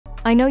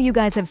I know you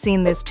guys have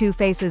seen this two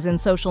faces in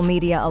social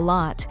media a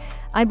lot.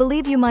 I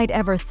believe you might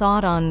ever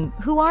thought on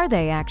who are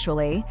they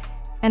actually,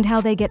 and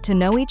how they get to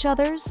know each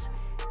others,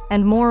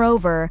 and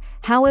moreover,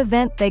 how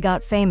event they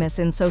got famous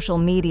in social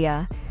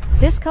media.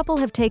 This couple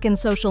have taken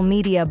social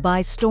media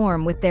by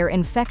storm with their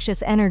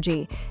infectious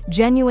energy,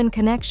 genuine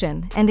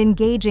connection, and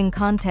engaging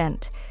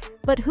content.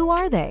 But who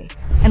are they?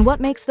 And what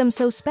makes them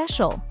so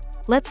special?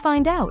 Let's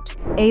find out.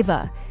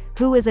 Eva,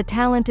 who is a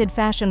talented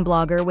fashion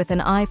blogger with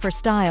an eye for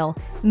style,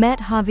 met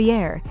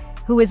Javier,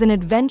 who is an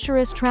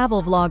adventurous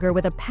travel vlogger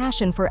with a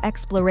passion for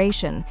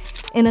exploration,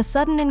 in a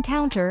sudden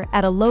encounter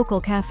at a local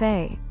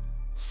cafe.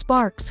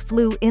 Sparks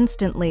flew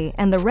instantly,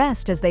 and the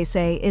rest, as they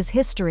say, is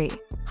history.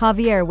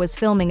 Javier was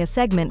filming a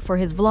segment for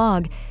his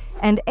vlog,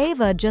 and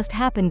Eva just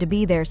happened to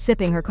be there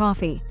sipping her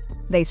coffee.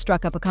 They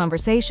struck up a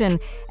conversation,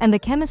 and the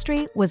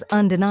chemistry was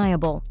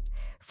undeniable.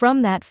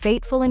 From that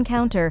fateful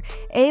encounter,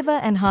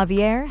 Eva and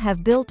Javier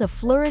have built a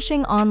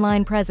flourishing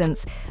online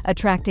presence,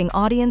 attracting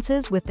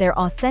audiences with their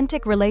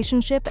authentic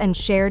relationship and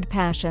shared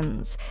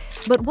passions.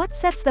 But what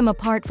sets them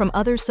apart from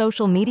other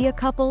social media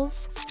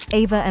couples?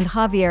 Eva and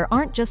Javier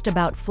aren't just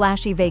about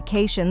flashy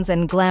vacations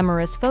and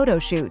glamorous photo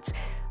shoots,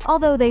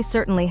 although they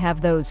certainly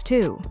have those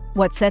too.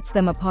 What sets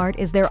them apart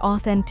is their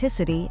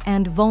authenticity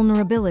and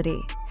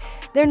vulnerability.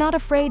 They're not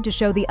afraid to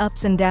show the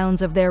ups and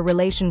downs of their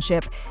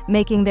relationship,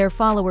 making their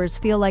followers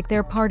feel like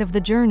they're part of the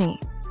journey.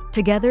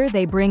 Together,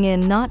 they bring in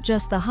not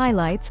just the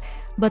highlights,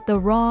 but the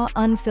raw,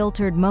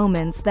 unfiltered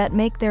moments that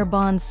make their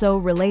bond so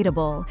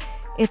relatable.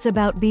 It's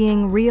about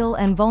being real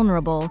and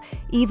vulnerable,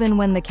 even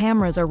when the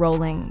cameras are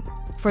rolling.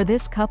 For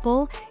this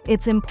couple,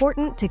 it's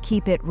important to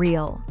keep it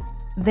real.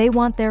 They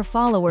want their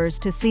followers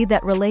to see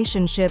that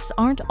relationships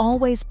aren't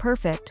always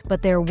perfect,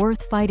 but they're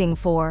worth fighting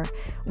for.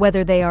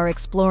 Whether they are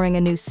exploring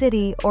a new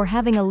city or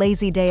having a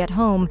lazy day at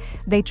home,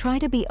 they try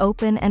to be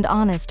open and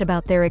honest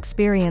about their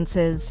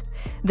experiences.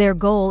 Their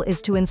goal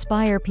is to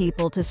inspire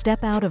people to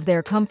step out of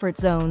their comfort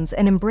zones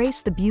and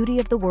embrace the beauty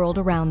of the world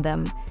around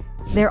them.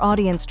 Their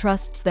audience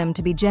trusts them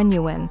to be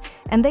genuine,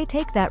 and they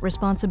take that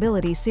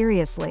responsibility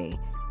seriously.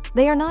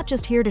 They are not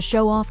just here to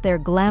show off their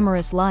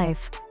glamorous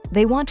life.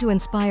 They want to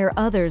inspire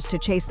others to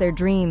chase their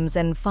dreams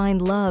and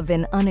find love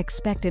in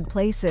unexpected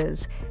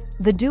places.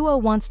 The duo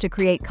wants to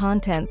create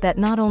content that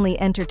not only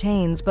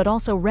entertains but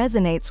also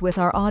resonates with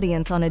our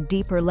audience on a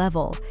deeper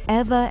level.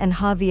 Eva and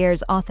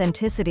Javier's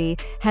authenticity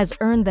has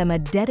earned them a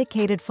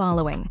dedicated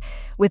following,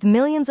 with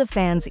millions of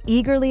fans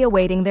eagerly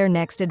awaiting their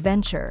next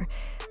adventure.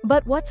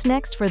 But what's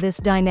next for this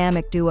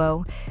dynamic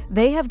duo?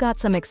 They have got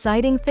some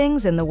exciting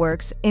things in the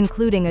works,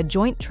 including a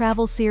joint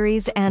travel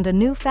series and a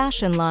new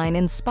fashion line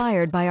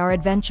inspired by our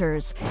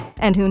adventures.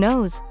 And who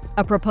knows,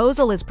 a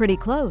proposal is pretty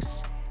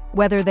close.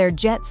 Whether they're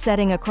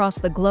jet-setting across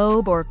the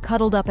globe or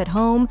cuddled up at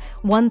home,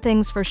 one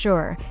thing's for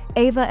sure: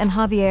 Eva and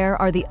Javier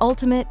are the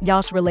ultimate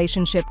Yas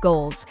relationship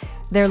goals.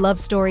 Their love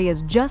story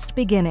is just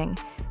beginning.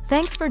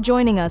 Thanks for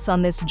joining us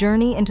on this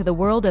journey into the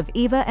world of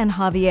Eva and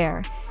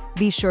Javier.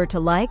 Be sure to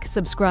like,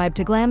 subscribe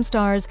to Glam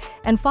Stars,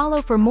 and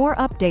follow for more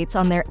updates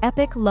on their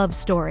epic love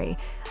story.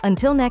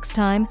 Until next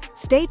time,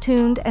 stay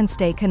tuned and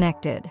stay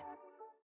connected.